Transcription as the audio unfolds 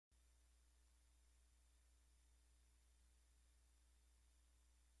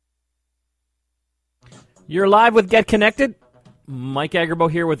You're live with Get Connected. Mike Agerbo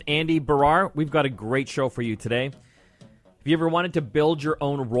here with Andy Barrar. We've got a great show for you today. If you ever wanted to build your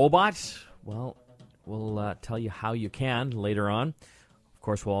own robot, well, we'll tell you how you can later on. Of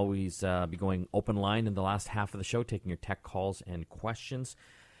course, we'll always be going open line in the last half of the show, taking your tech calls and questions.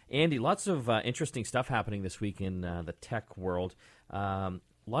 Andy, lots of interesting stuff happening this week in the tech world. A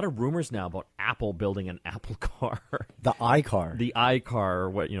lot of rumors now about Apple building an Apple car. The iCar. The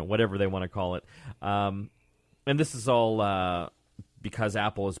iCar, or whatever they want to call it. And this is all because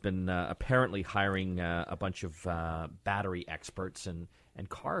Apple has been apparently hiring a bunch of battery experts and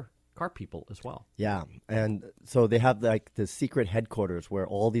car people as well. Yeah, and so they have like the secret headquarters where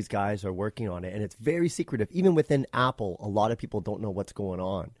all these guys are working on it, and it's very secretive. Even within Apple, a lot of people don't know what's going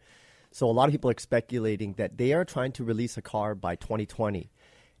on. So a lot of people are speculating that they are trying to release a car by 2020,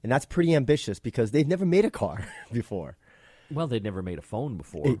 and that's pretty ambitious because they've never made a car before. Well, they'd never made a phone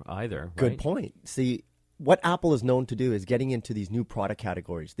before either. Right? Good point. See, what Apple is known to do is getting into these new product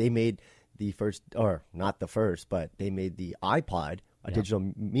categories. They made the first, or not the first, but they made the iPod, a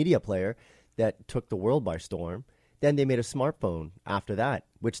digital media player that took the world by storm. Then they made a smartphone after that,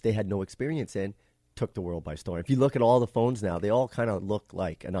 which they had no experience in, took the world by storm. If you look at all the phones now, they all kind of look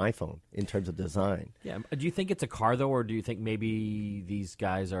like an iPhone in terms of design. Yeah. Do you think it's a car, though, or do you think maybe these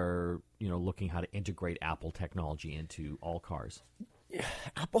guys are, looking how to integrate Apple technology into all cars?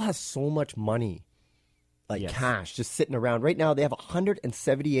 Apple has so much money. Cash just sitting around. Right now, they have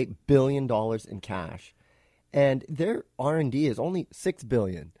 $178 billion in cash, and their R&D is only $6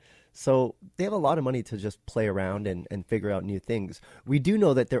 billion. So they have a lot of money to just play around and figure out new things. We do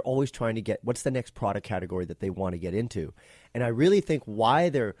know that they're always trying to get what's the next product category that they want to get into. And I really think why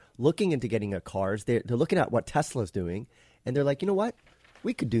they're looking into getting at cars, they're looking at what Tesla's doing, and they're like, you know what?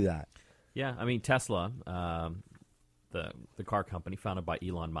 We could do that. Yeah, I mean, Tesla, the car company founded by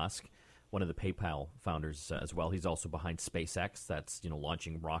Elon Musk, one of the PayPal founders as well. He's also behind SpaceX, that's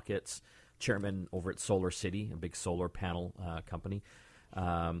launching rockets. Chairman over at Solar City, a big solar panel company.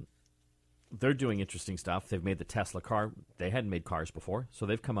 They're doing interesting stuff. They've made the Tesla car. They hadn't made cars before, so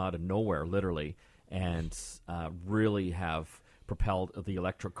they've come out of nowhere, literally, and really have propelled the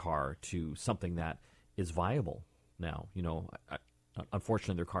electric car to something that is viable now.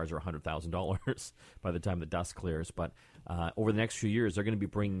 Unfortunately, their cars are $100,000 by the time the dust clears. But over the next few years, they're going to be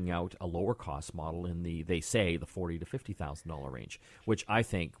bringing out a lower cost model in the $40,000 to $50,000 range, which I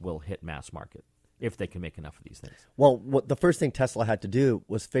think will hit mass market if they can make enough of these things. Well, the first thing Tesla had to do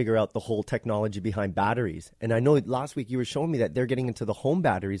was figure out the whole technology behind batteries. And I know last week you were showing me that they're getting into the home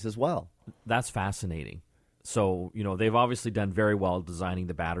batteries as well. That's fascinating. So, they've obviously done very well designing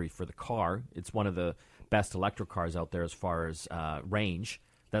the battery for the car. It's one of the best electric cars out there as far as range.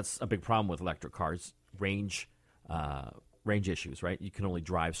 That's a big problem with electric cars, range issues, right? You can only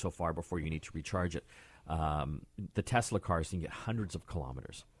drive so far before you need to recharge it. The Tesla cars can get hundreds of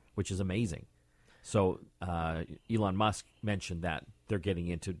kilometers, which is amazing. So Elon Musk mentioned that they're getting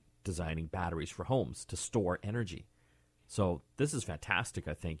into designing batteries for homes to store energy. So this is fantastic,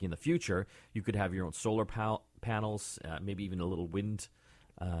 I think. In the future, you could have your own solar panels, maybe even a little wind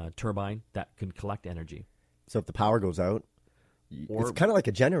turbine that can collect energy. So if the power goes out, it's kind of like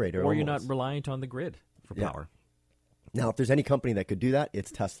a generator. Or you're not reliant on the grid for power. Now, if there's any company that could do that,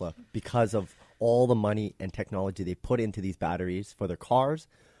 it's Tesla, because of all the money and technology they put into these batteries for their cars.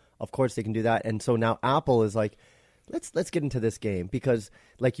 Of course, they can do that. And so now Apple is like, let's get into this game, because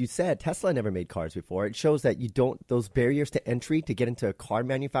like you said, Tesla never made cars before. It shows that those barriers to entry to get into car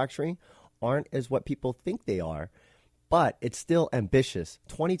manufacturing aren't as what people think they are. But it's still ambitious.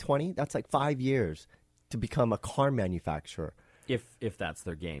 2020, that's like 5 years to become a car manufacturer. If that's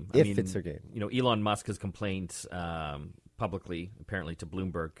their game. It's their game. Elon Musk has complained publicly, apparently to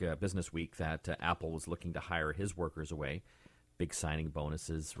Bloomberg Business Week, that Apple was looking to hire his workers away. Big signing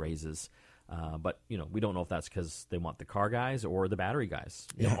bonuses, raises. But, we don't know if that's because they want the car guys or the battery guys.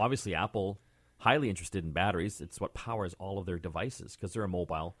 Obviously, Apple, highly interested in batteries. It's what powers all of their devices because they're a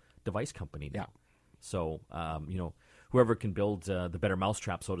mobile device company now. Yeah. So, whoever can build the better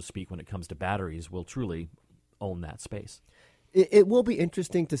mousetrap, so to speak, when it comes to batteries will truly own that space. It will be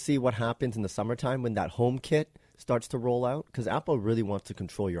interesting to see what happens in the summertime when that home kit starts to roll out, because Apple really wants to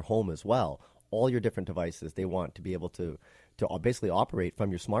control your home as well. All your different devices, they want to be able to basically operate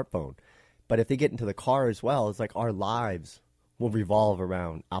from your smartphone. But if they get into the car as well, it's like our lives will revolve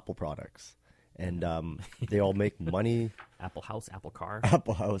around Apple products. And they all make money. Apple House, Apple Car.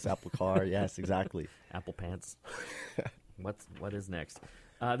 Apple House, Apple Car. Yes, exactly. Apple Pants. What is next?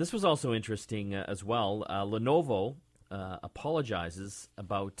 This was also interesting as well. Lenovo apologizes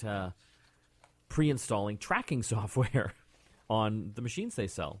about pre-installing tracking software on the machines they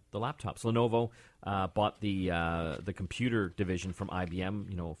sell, the laptops. Lenovo bought the computer division from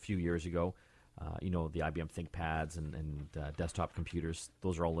IBM, a few years ago. The IBM ThinkPads and desktop computers.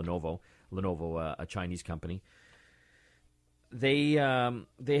 Those are all Lenovo. Lenovo, a Chinese company. They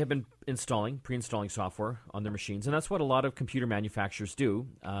have been pre-installing software on their machines, and that's what a lot of computer manufacturers do.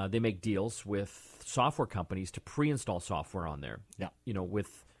 They make deals with software companies to pre-install software on there. Yeah.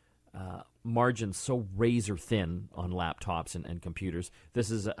 With margins so razor thin on laptops and computers,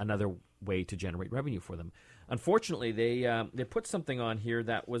 this is another way to generate revenue for them. Unfortunately, they put something on here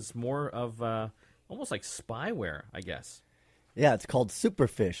that was more of almost like spyware, I guess. Yeah, it's called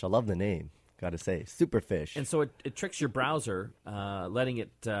Superfish. I love the name. Got to say, Superfish. And so it tricks your browser, letting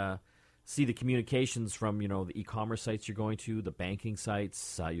it see the communications from the e-commerce sites you're going to, the banking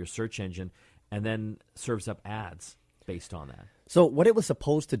sites, your search engine, and then serves up ads based on that. So what it was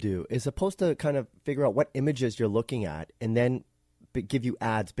supposed to do is supposed to kind of figure out what images you're looking at, and then give you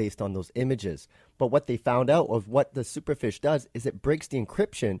ads based on those images. But what they found out of what the Superfish does is it breaks the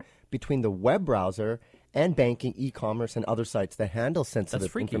encryption between the web browser and banking, e-commerce, and other sites that handle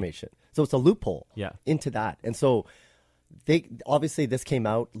sensitive information. So it's a loophole into that. And so obviously this came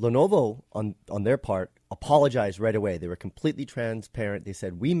out. Lenovo, on their part, apologized right away. They were completely transparent. They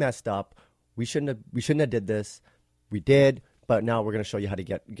said, we messed up. We shouldn't have did this. We did, but now we're going to show you how to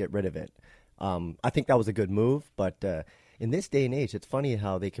get rid of it. I think that was a good move, but in this day and age, it's funny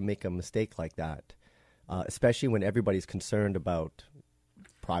how they can make a mistake like that, especially when everybody's concerned about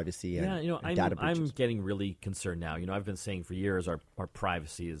privacy and data breaches. I'm getting really concerned now. I've been saying for years our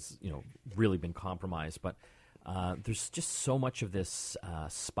privacy has really been compromised, but there's just so much of this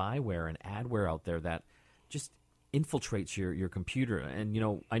spyware and adware out there that just infiltrates your computer. And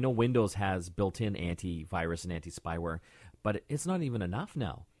I know Windows has built-in antivirus and anti-spyware, but it's not even enough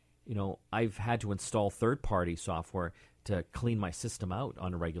now. I've had to install third-party software to clean my system out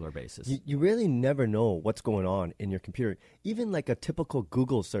on a regular basis. You really never know what's going on in your computer. Even like a typical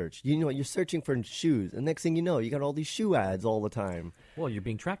Google search. You're searching for shoes, and next thing you know, you got all these shoe ads all the time. Well, you're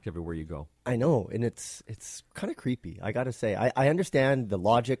being tracked everywhere you go. I know, and it's kind of creepy. I got to say, I understand the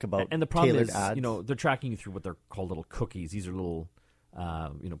logic about and the problem tailored is, ads. They're tracking you through what they're called little cookies. These are little,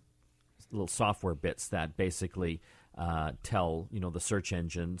 little software bits that basically tell the search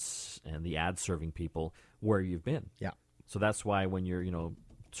engines and the ad serving people where you've been. Yeah. So that's why when you're,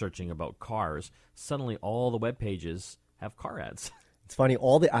 searching about cars, suddenly all the web pages have car ads. It's funny,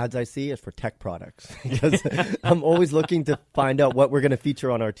 all the ads I see is for tech products because I'm always looking to find out what we're going to feature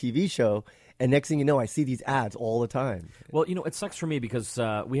on our TV show. And next thing you know, I see these ads all the time. Well, it sucks for me because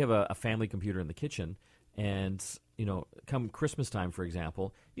we have a family computer in the kitchen. And, come Christmas time, for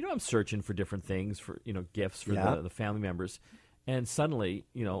example, I'm searching for different things, for, gifts for the family members. And suddenly,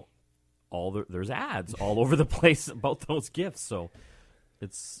 there's ads all over the place about those gifts. So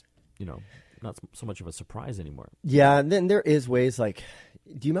it's, not so much of a surprise anymore. Yeah, and then there is ways like,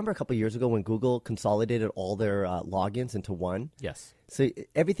 do you remember a couple of years ago when Google consolidated all their logins into one? Yes. So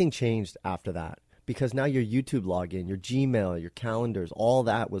everything changed after that because now your YouTube login, your Gmail, your calendars, all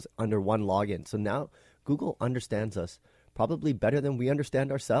that was under one login. So now Google understands us probably better than we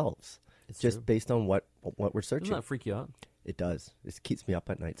understand ourselves. It's just true. Based on what we're searching. Doesn't that freak you out? It does. It keeps me up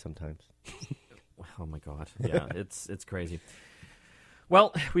at night sometimes. Oh my God! Yeah, it's crazy.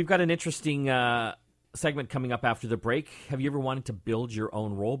 Well, we've got an interesting segment coming up after the break. Have you ever wanted to build your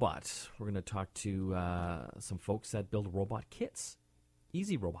own robot? We're going to talk to some folks that build robot kits,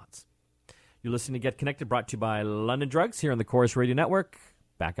 easy robots. You're listening to Get Connected, brought to you by London Drugs here on the Corus Radio Network.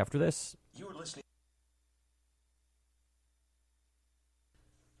 Back after this. You're listening.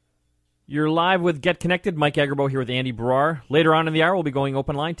 You're live with Get Connected. Mike Agerbo here with Andy Barrar. Later on in the hour, we'll be going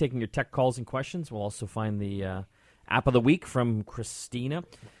open line, taking your tech calls and questions. We'll also find the app of the week from Christina.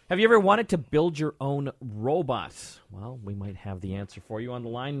 Have you ever wanted to build your own robot? Well, we might have the answer for you on the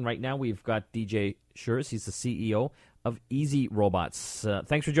line. Right now, we've got DJ Schurz. He's the CEO of Easy Robots.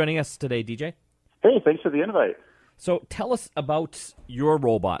 Thanks for joining us today, DJ. Hey, thanks for the invite. So tell us about your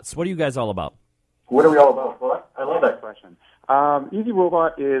robots. What are you guys all about? What are we all about? Well, I love that question. Easy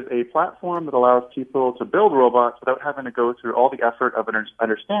Robot is a platform that allows people to build robots without having to go through all the effort of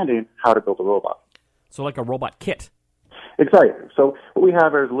understanding how to build a robot. So like a robot kit? Exactly. So what we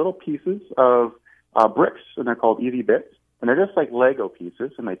have is little pieces of bricks, and they're called Easy Bits. And they're just like Lego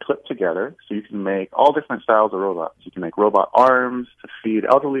pieces, and they clip together, so you can make all different styles of robots. You can make robot arms to feed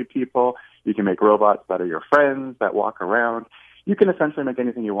elderly people. You can make robots that are your friends, that walk around. You can essentially make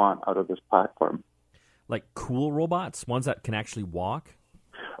anything you want out of this platform. Like cool robots, ones that can actually walk?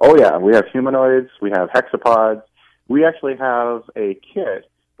 Oh, yeah. We have humanoids. We have hexapods. We actually have a kit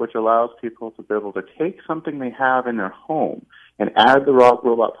which allows people to be able to take something they have in their home and add the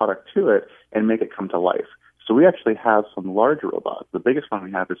robot product to it and make it come to life. So we actually have some larger robots. The biggest one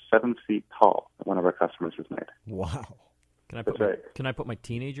we have is 7 feet tall that one of our customers has made. Wow. Can I put my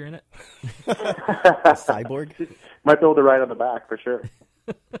teenager in it? A cyborg? Might be able to ride on the back for sure.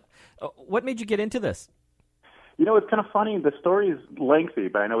 What made you get into this? You know, it's kind of funny. The story is lengthy,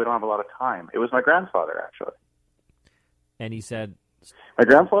 but I know we don't have a lot of time. It was my grandfather, actually. And he said... My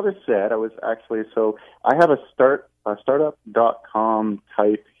grandfather said, I have a startup.com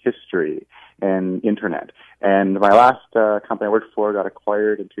type history and internet. And my last company I worked for got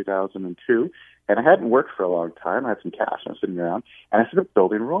acquired in 2002, and I hadn't worked for a long time. I had some cash. I was sitting around, and I started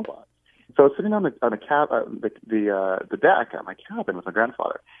building robots. So I was sitting on the deck at my cabin with my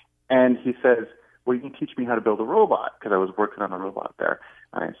grandfather, and he says, "Well, you can teach me how to build a robot," because I was working on a robot there.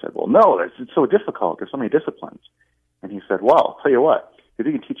 And I said, "Well, no, it's so difficult. There's so many disciplines." And he said, "Well, I'll tell you what, if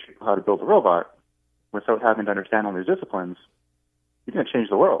you can teach people how to build a robot without having to understand all these disciplines, you're going to change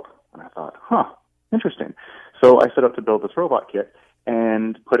the world." And I thought, interesting. So I set out to build this robot kit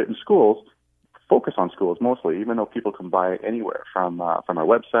and put it in schools, focus on schools mostly, even though people can buy it anywhere from our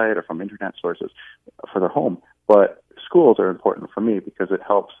website or from internet sources for their home. But schools are important for me because it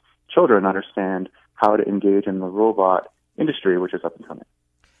helps children understand how to engage in the robot industry, which is up and coming.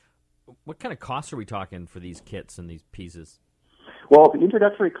 What kind of costs are we talking for these kits and these pieces? Well, the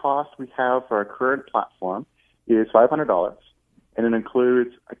introductory cost we have for our current platform is $500, and it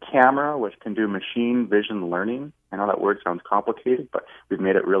includes a camera which can do machine vision learning. I know that word sounds complicated, but we've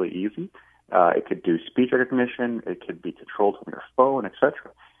made it really easy. It could do speech recognition, it could be controlled from your phone,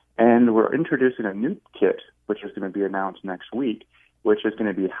 etc. And we're introducing a new kit, which is going to be announced next week, which is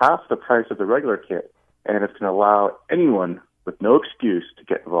going to be half the price of the regular kit, and it's going to allow anyone with no excuse to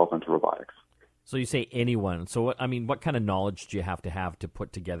get involved into robotics. So you say anyone. So, what kind of knowledge do you have to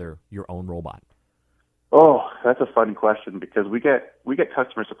put together your own robot? Oh, that's a fun question because we get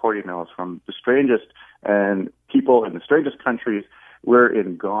customer support emails from the strangest and people in the strangest countries. We're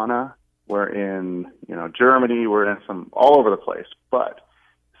in Ghana, we're in Germany, we're in all over the place. But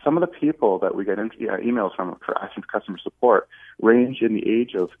some of the people that we get emails from for asking for customer support range in the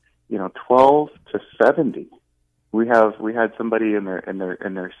age of 12 to 70. We had somebody in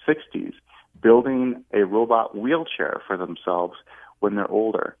their 60s building a robot wheelchair for themselves when they're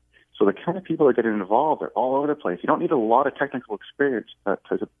older. So the kind of people that are getting involved are all over the place. You don't need a lot of technical experience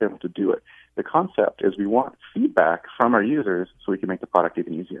to be able to do it. The concept is we want feedback from our users so we can make the product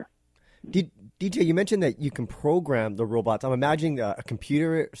even easier. DJ, you mentioned that you can program the robots. I'm imagining a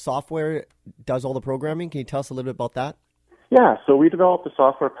computer software does all the programming. Can you tell us a little bit about that? Yeah, so we developed a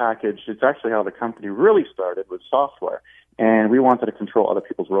software package. It's actually how the company really started with software, and we wanted to control other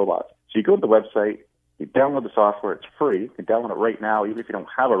people's robots. So you go to the website, you download the software, it's free. You can download it right now, even if you don't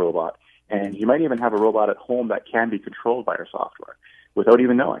have a robot, and you might even have a robot at home that can be controlled by our software without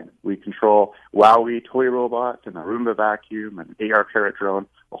even knowing. We control Wowie toy robots and a Roomba vacuum and an AR parrot drone,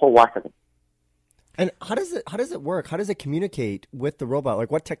 a whole whack of them. And how does it work? How does it communicate with the robot?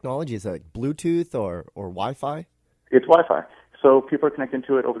 Like what technology is it? Like Bluetooth or Wi-Fi? It's Wi-Fi. So people are connecting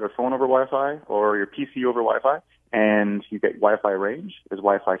to it over their phone over Wi-Fi or your PC over Wi-Fi, and you get Wi-Fi range, there's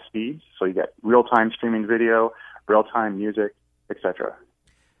Wi-Fi speeds, so you get real-time streaming video, real-time music, etc.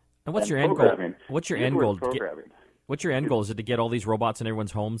 And what's your end goal? What's your end goal? What's your end goal? Is it to get all these robots in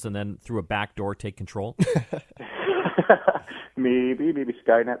everyone's homes and then through a back door take control? Maybe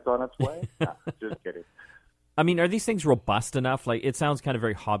Skynet's on its way. No, just kidding. Are these things robust enough? Like, it sounds kind of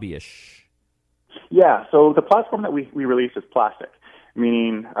very hobbyish. Yeah, so the platform that we released is plastic,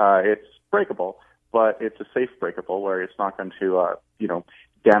 meaning it's breakable, but it's a safe breakable where it's not going to,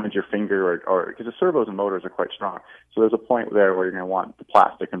 damage your finger or because the servos and motors are quite strong. So there's a point there where you're going to want the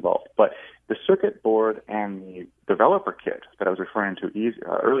plastic involved. But the circuit board and the developer kit that I was referring to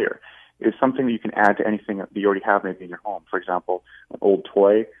earlier is something that you can add to anything that you already have maybe in your home. For example, an old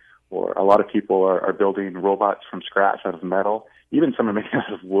toy, or a lot of people are building robots from scratch out of metal. Even some are made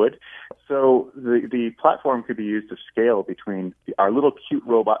out of wood. So the platform could be used to scale between our little cute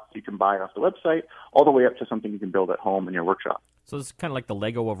robots you can buy off the website all the way up to something you can build at home in your workshop. So this is kind of like the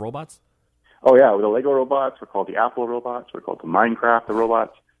Lego of robots? Oh, yeah. With the Lego robots, we're called the Apple robots. We're called the Minecraft the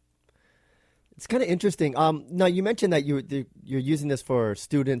robots. It's kind of interesting. Now, you mentioned that you're using this for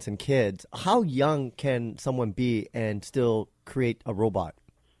students and kids. How young can someone be and still create a robot?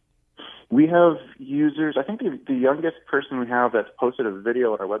 We have users, I think the youngest person we have that's posted a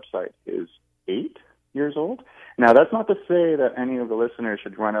video on our website is 8 years old. Now, that's not to say that any of the listeners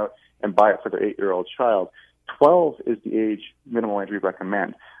should run out and buy it for their 8-year-old child. 12 is the minimum age we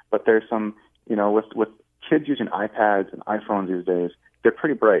recommend. But there's some, with kids using iPads and iPhones these days, they're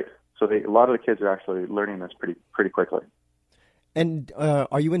pretty bright. So a lot of the kids are actually learning this pretty quickly. And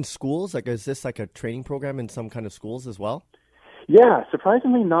are you in schools? Like, is this like a training program in some kind of schools as well? Yeah,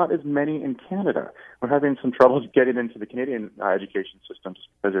 surprisingly not as many in Canada. We're having some trouble getting into the Canadian education system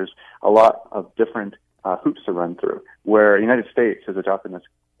because there's a lot of different hoops to run through, where the United States is adopting this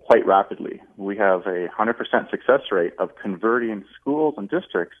quite rapidly. We have a 100% success rate of converting schools and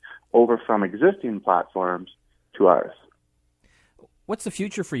districts over from existing platforms to ours. What's the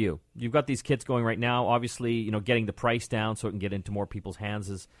future for you? You've got these kits going right now. Obviously, getting the price down so it can get into more people's hands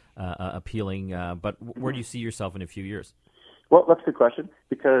is appealing. But where do you see yourself in a few years? Well, that's a good question,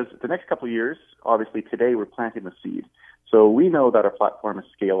 because the next couple of years, obviously today we're planting the seed. So we know that our platform is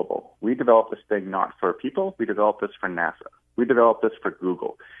scalable. We developed this thing not for people. We developed this for NASA. We developed this for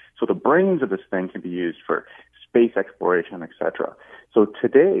Google. So the brains of this thing can be used for space exploration, etc. So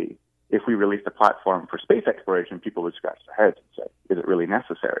today, if we released a platform for space exploration, people would scratch their heads and say, is it really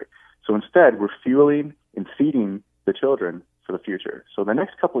necessary? So instead, we're fueling and feeding the children for the future. So the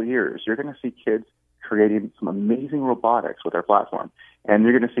next couple of years, you're going to see kids creating some amazing robotics with our platform. And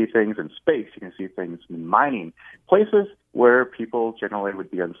you're going to see things in space. You're going to see things in mining, places where people generally would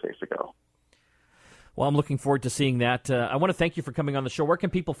be unsafe to go. Well, I'm looking forward to seeing that. I want to thank you for coming on the show. Where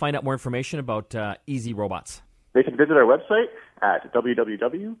can people find out more information about Easy Robots? They can visit our website at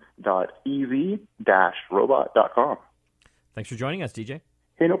www.easy-robot.com. Thanks for joining us, DJ.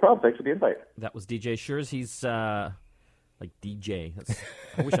 Hey, no problem. Thanks for the invite. That was DJ Schurz. He's like DJ.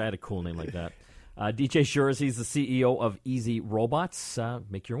 I wish I had a cool name like that. DJ Schurz, he's the CEO of Easy Robots.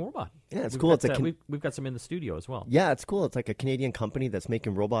 Make your own robot. Yeah, it's cool. We've got some in the studio as well. Yeah, it's cool. It's like a Canadian company that's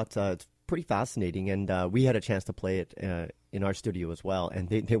making robots. It's pretty fascinating, and we had a chance to play it in our studio as well, and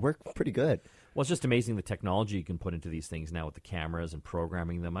they work pretty good. Well, it's just amazing the technology you can put into these things now with the cameras and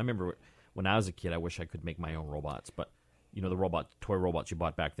programming them. I remember when I was a kid, I wish I could make my own robots, but the toy robots you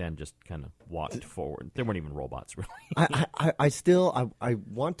bought back then just kind of walked forward. They weren't even robots, really. I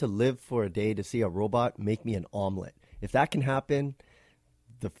want to live for a day to see a robot make me an omelet. If that can happen,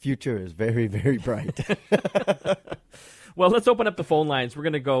 the future is very, very bright. Well, let's open up the phone lines. We're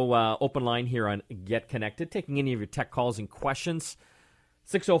going to go open line here on Get Connected, taking any of your tech calls and questions.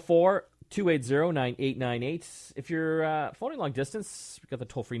 604-280-9898. If you're phoning long distance, we've got the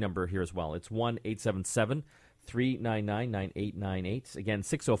toll-free number here as well. It's 1-877-399-9898. Again,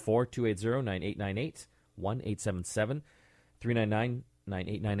 604-280-9898.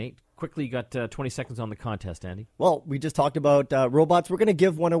 1-877-399-9898. Quickly, you got 20 seconds on the contest, Andy. Well, we just talked about robots. We're going to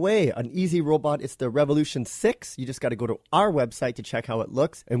give one away, an Easy Robot. It's the Revolution 6. You just got to go to our website to check how it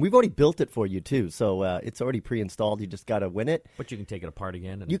looks. And we've already built it for you, too. So it's already pre-installed. You just got to win it. But you can take it apart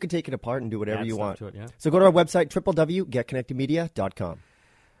again. You can take it apart and do whatever you want. To it, yeah. So go to our website, www.getconnectedmedia.com.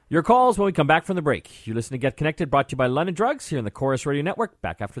 Your calls when we come back from the break. You listen to Get Connected, brought to you by London Drugs here in the Chorus Radio Network.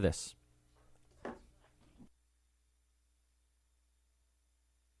 Back after this.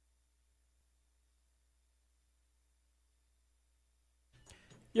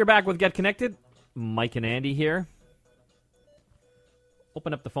 You're back with Get Connected. Mike and Andy here.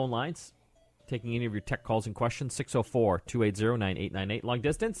 Open up the phone lines. Taking any of your tech calls and questions. 604-280-9898. Long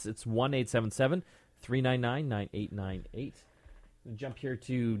distance, it's 1-877-399-9898. Jump here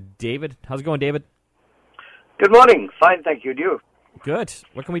to David. How's it going, David? Good morning. Fine, thank you. And you? Good.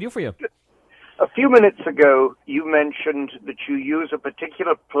 What can we do for you? A few minutes ago, you mentioned that you use a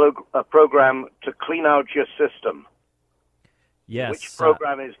particular program to clean out your system. Yes. Which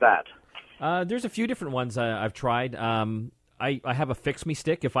program is that? There's a few different ones I've tried. I have a Fix Me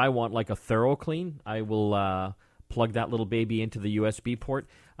stick. If I want like a thorough clean, I will plug that little baby into the USB port.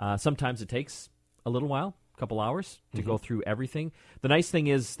 Sometimes it takes a little while, a couple hours, to go through everything. The nice thing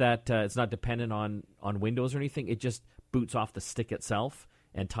is that it's not dependent on Windows or anything. It just boots off the stick itself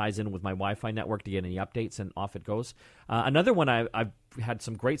and ties in with my Wi-Fi network to get any updates, and off it goes. Another one I've had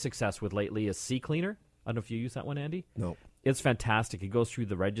some great success with lately is CCleaner. I don't know if you use that one, Andy. No. It's fantastic. It goes through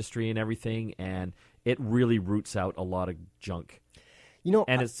the registry and everything, and it really roots out a lot of junk.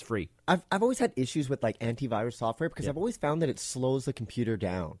 And it's free. I've always had issues with like antivirus software because I've always found that it slows the computer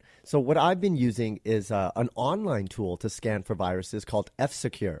down. So what I've been using is an online tool to scan for viruses called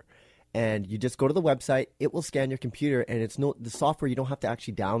F-Secure. And you just go to the website, it will scan your computer, and it's the software, you don't have to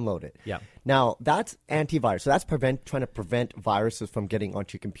actually download it. Yeah. Now, that's antivirus. So that's trying to prevent viruses from getting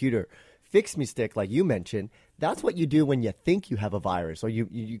onto your computer. Fix Me Stick, like you mentioned, that's what you do when you think you have a virus or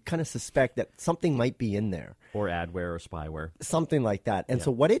you kind of suspect that something might be in there. Or adware or spyware. Something like that. And so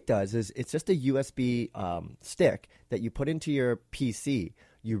what it does is it's just a USB stick that you put into your PC.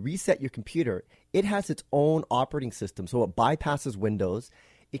 You reset your computer. It has its own operating system, so it bypasses Windows.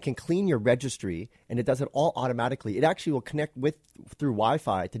 It can clean your registry, and it does it all automatically. It actually will connect through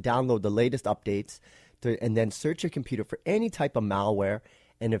Wi-Fi to download the latest updates, and then search your computer for any type of malware,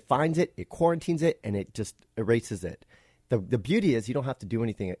 and it finds it, it quarantines it, and it just erases it. The beauty is you don't have to do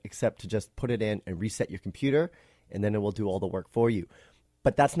anything except to just put it in and reset your computer, and then it will do all the work for you.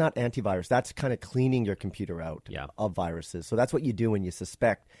 But that's not antivirus. That's kind of cleaning your computer out of viruses. So that's what you do when you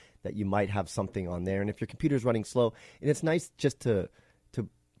suspect that you might have something on there. And if your computer's running slow, and it's nice just to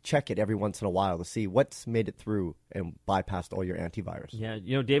check it every once in a while to see what's made it through and bypassed all your antivirus.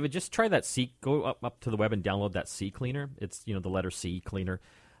 Yeah, David, just try that C. Go up to the web and download that C cleaner. It's the letter C cleaner.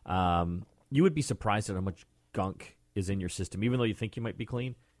 You would be surprised at how much gunk is in your system, even though you think you might be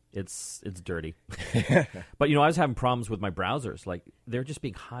clean. It's dirty. But I was having problems with my browsers. Like, they're just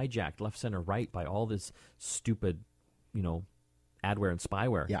being hijacked left, center, right by all this stupid, adware and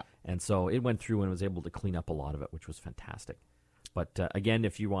spyware. Yeah. And so it went through and was able to clean up a lot of it, which was fantastic. But again,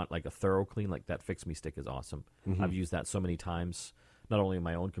 if you want like a thorough clean, like that Fix Me stick is awesome. Mm-hmm. I've used that so many times, not only on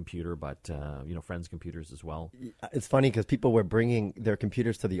my own computer, but friends' computers as well. It's funny because people were bringing their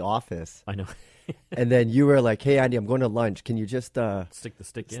computers to the office. I know. And then you were like, "Hey, Andy, I'm going to lunch. Can you just stick the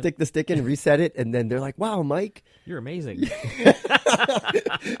stick in? Stick the stick in and reset it?" And then they're like, "Wow, Mike, you're amazing." And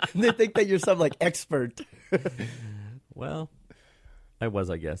they think that you're some like expert. Well, I was,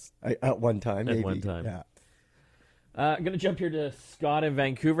 I guess. At one time, maybe. At one time. Yeah. I'm going to jump here to Scott in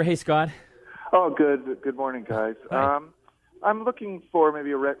Vancouver. Hey, Scott. Oh, good. Good morning, guys. Hi. I'm looking for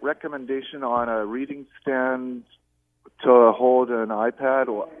maybe a recommendation on a reading stand to hold an iPad.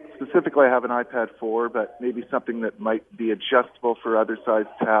 Or specifically, I have an iPad 4, but maybe something that might be adjustable for other size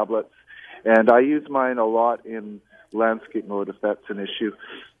tablets. And I use mine a lot in landscape mode, if that's an issue.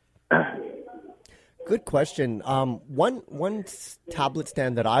 Good question. One tablet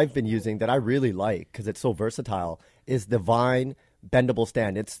stand that I've been using that I really like because it's so versatile is the Vine bendable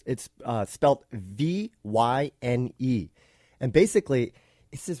stand. It's spelled VYNE, and basically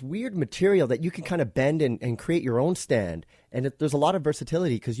it's this weird material that you can kind of bend and create your own stand. And there's a lot of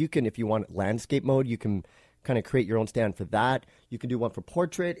versatility because you can, if you want landscape mode, you can kind of create your own stand for that. You can do one for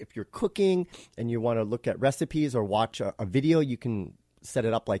portrait. If you're cooking and you want to look at recipes or watch a video, you can set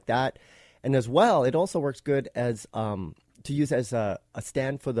it up like that. And as well, it also works good as to use as a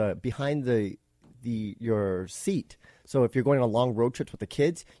stand for the behind your seat. So if you're going on long road trips with the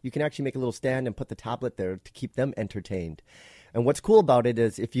kids, you can actually make a little stand and put the tablet there to keep them entertained. And what's cool about it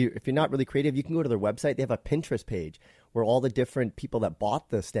is if you're not really creative, you can go to their website. They have a Pinterest page where all the different people that bought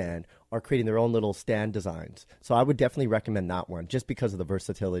the stand are creating their own little stand designs. So I would definitely recommend that one just because of the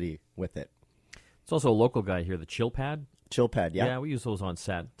versatility with it. It's also a local guy here, the ChillPad. ChillPad, yeah. Yeah, we use those on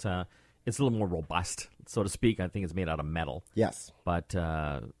set. It's a little more robust, so to speak. I think it's made out of metal. Yes. But,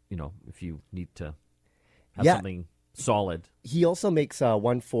 if you need to have something solid. He also makes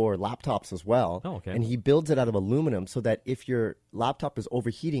one for laptops as well. Oh, okay. And he builds it out of aluminum so that if your laptop is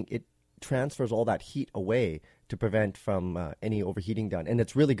overheating, it transfers all that heat away to prevent from any overheating done. And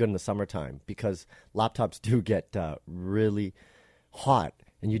it's really good in the summertime because laptops do get really hot.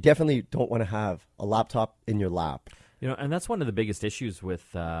 And you definitely don't want to have a laptop in your lap. And that's one of the biggest issues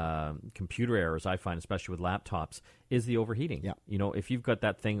with computer errors, I find, especially with laptops, is the overheating. Yeah. If you've got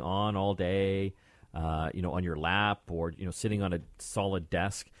that thing on all day, on your lap or, sitting on a solid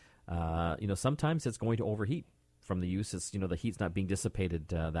desk, sometimes it's going to overheat from the use. It's, the heat's not being dissipated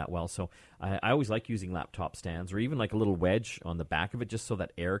that well. So I always like using laptop stands or even like a little wedge on the back of it just so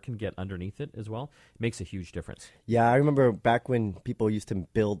that air can get underneath it as well. It makes a huge difference. Yeah, I remember back when people used to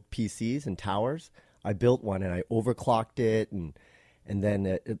build PCs and towers. I built one and I overclocked it and then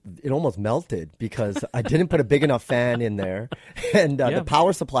it almost melted because I didn't put a big enough fan in there and the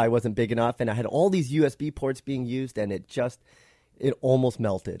power supply wasn't big enough and I had all these USB ports being used and it almost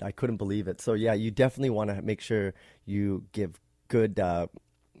melted. I couldn't believe it. So yeah, you definitely want to make sure you give good,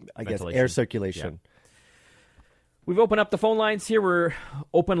 air circulation. Yeah. We've opened up the phone lines here. We're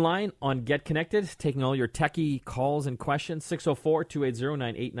open line on Get Connected, taking all your techie calls and questions.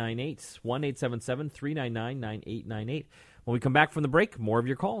 604-280-9898, 1-877-399-9898. When we come back from the break, more of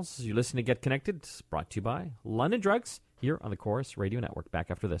your calls. You listen to Get Connected. It's brought to you by London Drugs here on the Chorus Radio Network. Back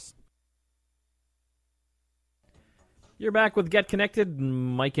after this. You're back with Get Connected.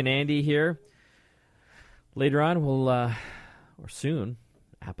 Mike and Andy here. Later on, or soon,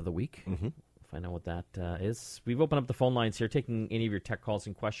 App of the Week. Mm-hmm. Find out what that is. We've opened up the phone lines here, taking any of your tech calls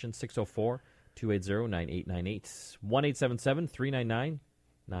and questions. 604-280-9898.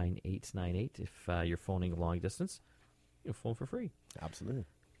 1-877-399-9898. If you're phoning long distance, you'll phone for free. Absolutely.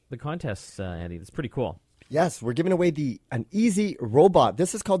 The contest, Andy, that's pretty cool. Yes, we're giving away an easy robot.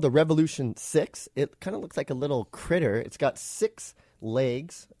 This is called the Revolution 6. It kind of looks like a little critter. It's got 6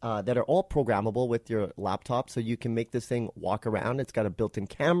 legs that are all programmable with your laptop, so you can make this thing walk around. It's got a built-in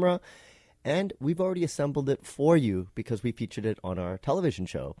camera. And we've already assembled it for you because we featured it on our television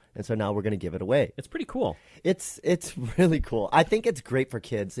show. And so now we're going to give it away. It's pretty cool. It's really cool. I think it's great for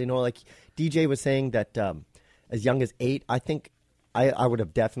kids. You know, like DJ was saying that as young as 8, I think I would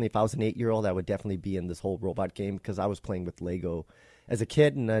have definitely, if I was an 8-year-old, I would definitely be in this whole robot game because I was playing with Lego as a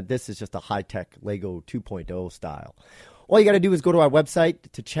kid. And this is just a high-tech Lego 2.0 style. All you got to do is go to our website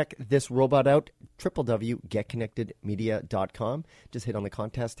to check this robot out, www.getconnectedmedia.com. Just hit on the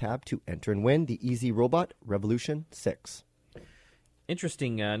contest tab to enter and win the Easy Robot Revolution 6.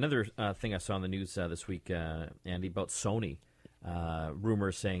 Interesting. Another thing I saw in the news this week, Andy, about Sony.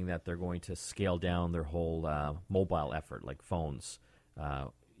 Rumors saying that they're going to scale down their whole mobile effort, like phones,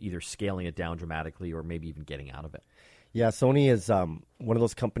 either scaling it down dramatically or maybe even getting out of it. Yeah, Sony is one of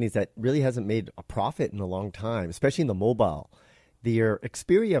those companies that really hasn't made a profit in a long time, especially in the mobile. Their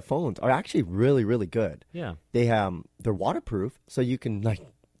Xperia phones are actually really, really good. Yeah. They're waterproof, so you can like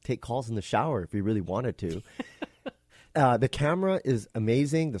take calls in the shower if you really wanted to. The camera is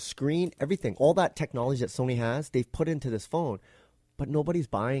amazing, the screen, everything. All that technology that Sony has, they've put into this phone, but nobody's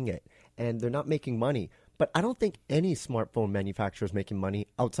buying it, and they're not making money. But I don't think any smartphone manufacturer is making money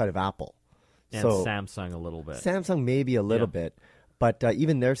outside of Apple. And so, Samsung a little bit. Samsung maybe a little bit, but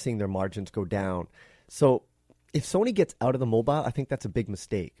even they're seeing their margins go down. So if Sony gets out of the mobile, I think that's a big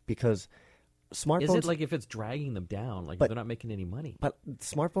mistake because smartphones... Is it like if it's dragging them down, like they're not making any money? But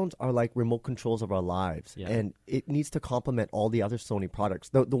smartphones are like remote controls of our lives, and it needs to complement all the other Sony products.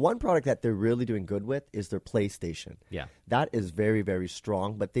 The one product that they're really doing good with is their PlayStation. Yeah. That is very, very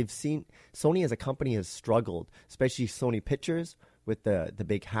strong, but they've seen... Sony as a company has struggled, especially Sony Pictures, with the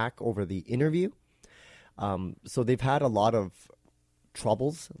big hack over the interview. So they've had a lot of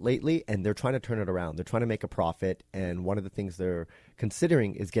troubles lately, and they're trying to turn it around. They're trying to make a profit, and one of the things they're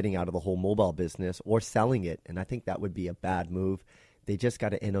considering is getting out of the whole mobile business or selling it, and I think that would be a bad move. They just got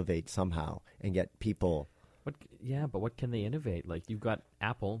to innovate somehow and get people... But what can they innovate? Like, you've got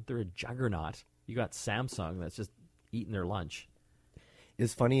Apple, they're a juggernaut. You got Samsung that's just eating their lunch.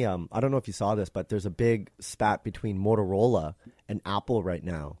 It's funny, I don't know if you saw this, but there's a big spat between Motorola and Apple right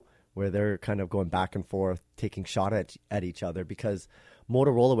now where they're kind of going back and forth, taking shot at each other because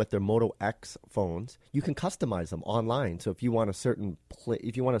Motorola with their Moto X phones, you can customize them online. So if you want a certain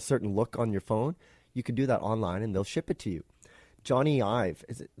look on your phone, you can do that online and they'll ship it to you. Johnny Ive,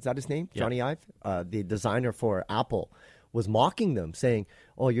 is that his name? Yeah. Johnny Ive, the designer for Apple, was mocking them, saying,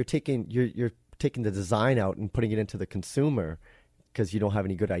 "Oh, you're taking the design out and putting it into the consumer because you don't have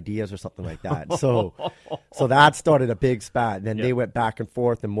any good ideas or something like that." So that started a big spat. And then they went back and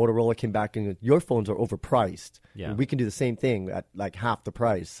forth, and Motorola came back and your phones are overpriced. Yeah, we can do the same thing at like half the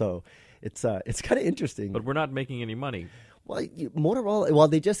price. So it's kind of interesting. But we're not making any money. Well,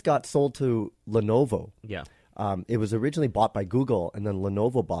 Motorola, they just got sold to Lenovo. Yeah. It was originally bought by Google, and then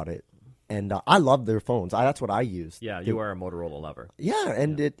Lenovo bought it. And I love their phones. That's what I use. Yeah, you are a Motorola lover. Yeah,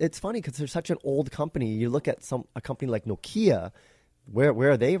 and it's funny because they're such an old company. You look at a company like Nokia,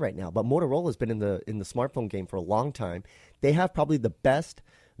 where are they right now? But Motorola's been in the smartphone game for a long time. They have probably the best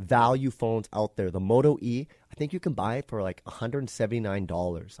value phones out there. The Moto E, I think you can buy it for like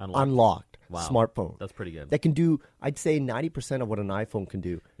 $179 unlocked smartphone. That's pretty good. That can do, I'd say, 90% of what an iPhone can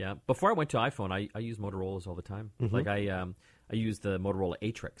do. Yeah. Before I went to iPhone, I use Motorola's all the time. Mm-hmm. Like I used the Motorola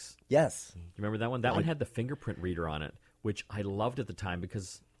Atrix. Yes. You remember that one? That one had the fingerprint reader on it, which I loved at the time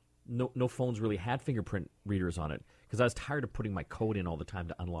because no phones really had fingerprint readers on it. Because I was tired of putting my code in all the time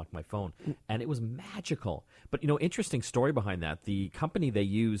to unlock my phone. And it was magical. But, interesting story behind that. The company they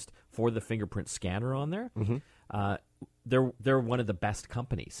used for the fingerprint scanner on there, they're one of the best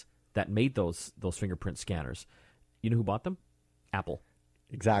companies that made those fingerprint scanners. You know who bought them? Apple.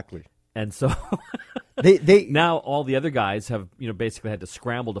 Exactly. And so they now all the other guys have basically had to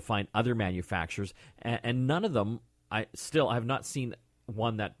scramble to find other manufacturers. And none of them, I have not seen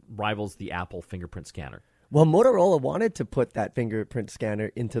one that rivals the Apple fingerprint scanner. Well, Motorola wanted to put that fingerprint scanner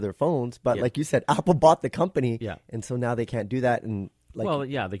into their phones, but like you said, Apple bought the company, and so now they can't do that. And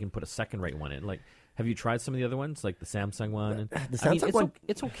they can put a second-rate one in. Like, have you tried some of the other ones, like the Samsung one? The Samsung one,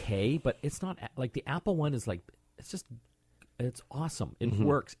 it's okay, but it's not like the Apple one is like it's awesome. It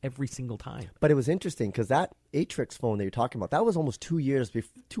works every single time. But it was interesting because that Atrix phone that you're talking about, that was almost 2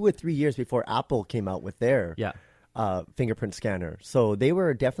 or 3 years before Apple came out with their fingerprint scanner. So they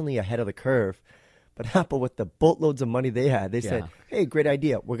were definitely ahead of the curve. But Apple, with the boatloads of money they had, they said, "Hey, great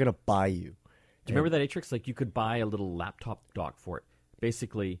idea. We're going to buy you." Do you remember that Atrix? Like, you could buy a little laptop dock for it.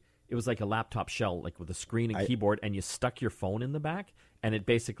 Basically, it was like a laptop shell, like with a screen and keyboard, and you stuck your phone in the back, and it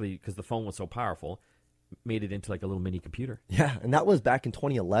basically, because the phone was so powerful, made it into like a little mini computer. Yeah, and that was back in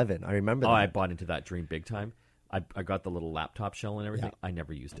 2011. I remember that. I bought into that dream big time. I got the little laptop shell and everything. Yeah. I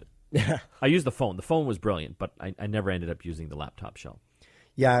never used it. Yeah. I used the phone. The phone was brilliant, but I never ended up using the laptop shell.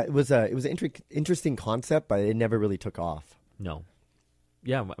 Yeah, it was an interesting concept, but it never really took off. No.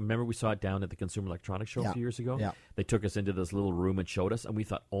 Yeah, I remember we saw it down at the Consumer Electronics Show a few years ago. Yeah. They took us into this little room and showed us, and we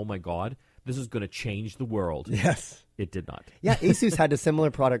thought, oh, my God, this is going to change the world. Yes. It did not. Yeah, Asus had a similar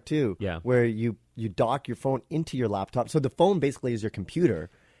product too. Yeah. Where you dock your phone into your laptop. So the phone basically is your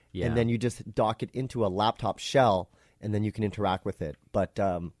computer. Yeah. And then you just dock it into a laptop shell, and then you can interact with it. But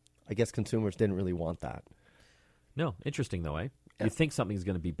I guess consumers didn't really want that. No, interesting, though, eh? Yeah. You think something's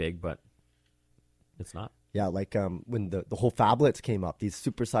going to be big, but it's not. Yeah, like when the whole phablets came up, these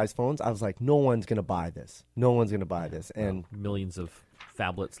supersized phones, I was like, no one's going to buy this. No one's going to buy this. And Millions of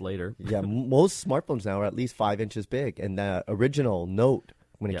phablets later. yeah, most smartphones now are at least 5 inches big. And the original Note,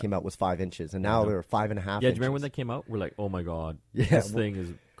 when it Yeah. came out, was 5 inches. And now they're 5.5 Yeah, do inches. you remember when that came out? We're like, oh, my God, Yeah, this thing is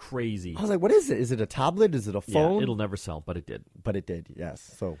crazy. I was like, what is it? Is it a tablet? Is it a phone? Yeah, it'll never sell, but it did. But it did,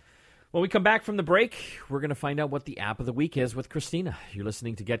 yes. So When we come back from the break, we're going to find out what the app of the week is with Christina. You're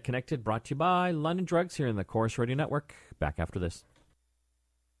listening to Get Connected, brought to you by London Drugs here in the Chorus Radio Network. Back after this.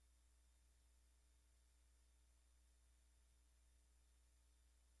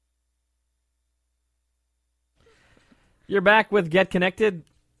 You're back with Get Connected.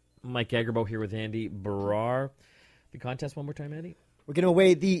 Mike Agerbo here with Andy Barrar. The contest one more time, Andy? we're giving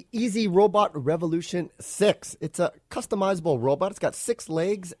away the Easy Robot Revolution 6. It's a customizable robot. It's got 6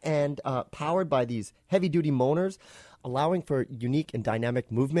 legs and powered by these heavy-duty motors, allowing for unique and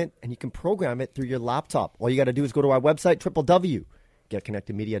dynamic movement, and you can program it through your laptop. All you got to do is go to our website,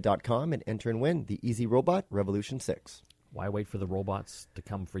 www.getconnectedmedia.com, and enter and win the Easy Robot Revolution 6. Why wait for the robots to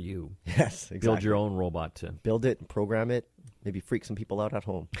come for you? Yes, exactly. Build your own robot to... Build it and program it. Maybe freak some people out at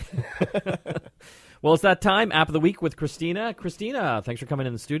home. Well, it's that time. App of the week with Christina. Christina, thanks for coming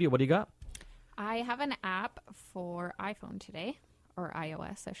in the studio. What do you got? I have an app for iPhone today, or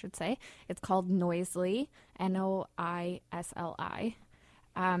iOS, I should say. It's called Noisely, Noisli.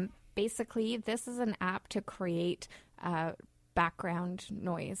 Basically, this is an app to create background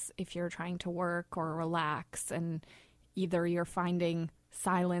noise if you're trying to work or relax, and either you're finding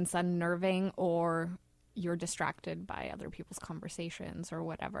silence unnerving or you're distracted by other people's conversations or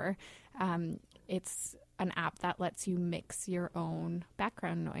whatever. It's an app that lets you mix your own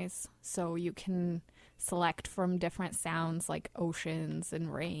background noise. So you can select from different sounds like oceans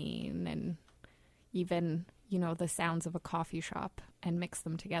and rain and even, you know, the sounds of a coffee shop, and mix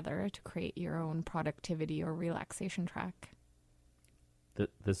them together to create your own productivity or relaxation track.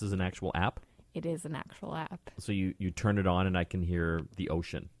 This is an actual app? It is an actual app. So you turn it on and I can hear the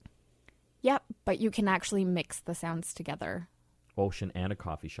ocean. Yep, but you can actually mix the sounds together. Ocean and a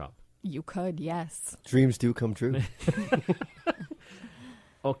coffee shop. You could, yes. Dreams do come true.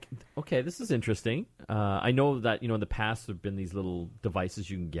 Okay, this is interesting. I know that, in the past there have been these little devices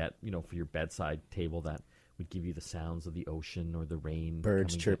you can get, for your bedside table that would give you the sounds of the ocean or the rain.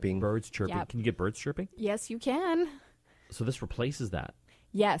 Birds chirping. Birds chirping. Yep. Can you get birds chirping? Yes, you can. So this replaces that.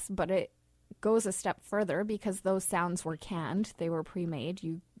 Yes, but it goes a step further because those sounds were canned. They were pre-made.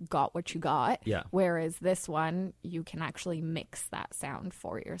 You got what you got. Yeah. Whereas this one, you can actually mix that sound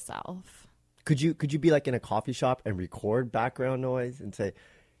for yourself. Could you be like in a coffee shop and record background noise and say,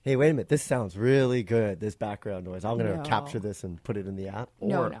 hey, wait a minute, this sounds really good, this background noise. I'm going to capture this and put it in the app?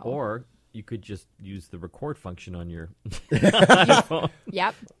 No. Or you could just use the record function on your phone.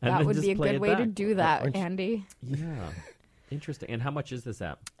 Yep, And that then would just be a play good it way to back. do that, Andy. Yeah. Interesting. And how much is this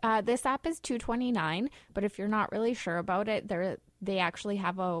app? This app is $229, but if you're not really sure about it, they actually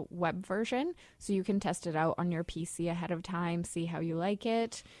have a web version, so you can test it out on your PC ahead of time, see how you like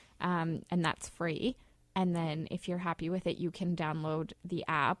it, and that's free. And then if you're happy with it, you can download the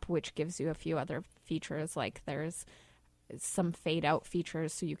app, which gives you a few other features, like there's some fade out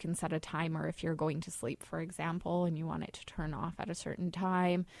features, so you can set a timer if you're going to sleep, for example, and you want it to turn off at a certain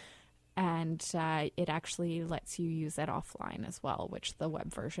time. And it actually lets you use it offline as well, which the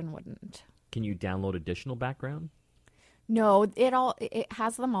web version wouldn't. Can you download additional background? No, it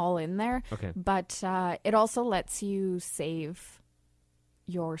has them all in there. Okay. But it also lets you save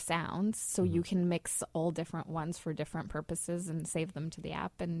your sounds, so you can mix all different ones for different purposes and save them to the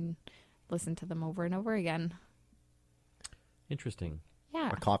app and listen to them over and over again. Interesting.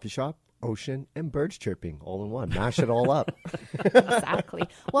 Yeah, A coffee shop, ocean, and birds chirping all in one. Mash it all up. exactly.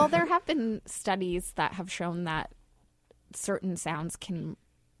 Well, there have been studies that have shown that certain sounds can,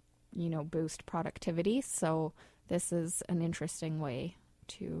 boost productivity. So this is an interesting way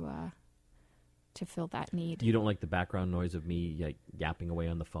to fill that need. You don't like the background noise of me yapping away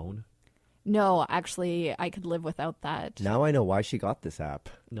on the phone? No, actually, I could live without that. Now I know why she got this app.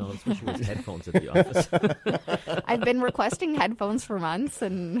 No, that's when she wears headphones at the office. I've been requesting headphones for months,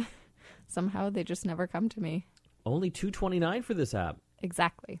 and somehow they just never come to me. Only $2.29 for this app.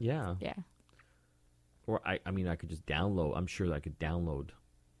 Exactly. Yeah. Yeah. Or I mean, I could just download. I'm sure that I could download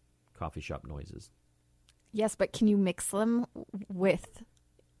coffee shop noises. Yes, but can you mix them with,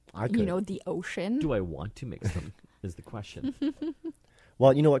 I could. the ocean? Do I want to mix them? Is the question.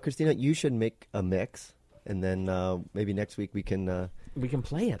 Well, you know what, Christina? You should make a mix, and then maybe next week we can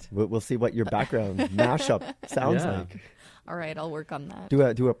play it. we'll see what your background mashup sounds Yeah. like. All right, I'll work on that.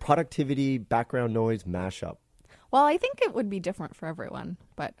 Do a productivity background noise mashup. Well, I think it would be different for everyone,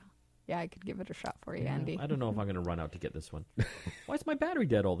 but yeah, I could give it a shot for you, Andy. I don't know if I'm going to run out to get this one. Why is my battery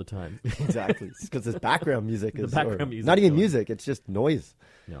dead all the time? Exactly, because this background music is background or music not even going. music; it's just noise.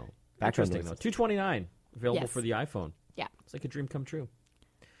 No. Background Interesting, noises. though. $2.29 available Yes. for the iPhone. Yeah. It's like a dream come true.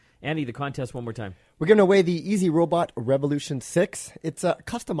 Andy, the contest one more time. We're giving away the Easy Robot Revolution 6. It's a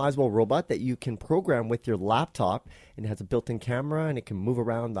customizable robot that you can program with your laptop, and it has a built-in camera, and it can move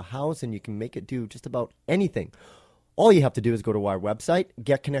around the house, and you can make it do just about anything. All you have to do is go to our website,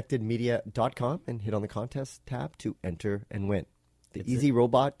 getconnectedmedia.com, and hit on the contest tab to enter and win. The Easy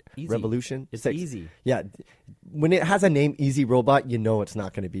Robot Easy. Revolution It's 6. easy. Yeah. When it has a name, Easy Robot, you know it's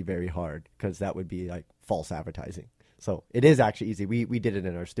not going to be very hard, because that would be like false advertising. So it is actually easy. We did it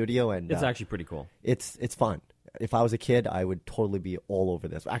in our studio, and It's actually pretty cool. it's fun. If I was a kid, I would totally be all over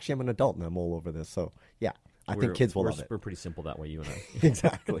this. Actually, I'm an adult, and I'm all over this. So, yeah, I think kids will love it. We're pretty simple that way, you and I.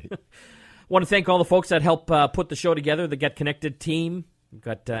 Exactly. Want to thank all the folks that help put the show together, the Get Connected team. We've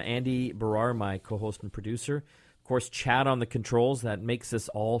got Andy Barrar, my co-host and producer. Of course, Chad on the controls. That makes this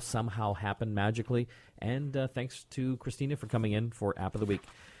all somehow happen magically. And thanks to Christina for coming in for App of the Week.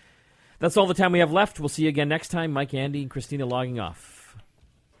 That's all the time we have left. We'll see you again next time. Mike, Andy, and Christina logging off.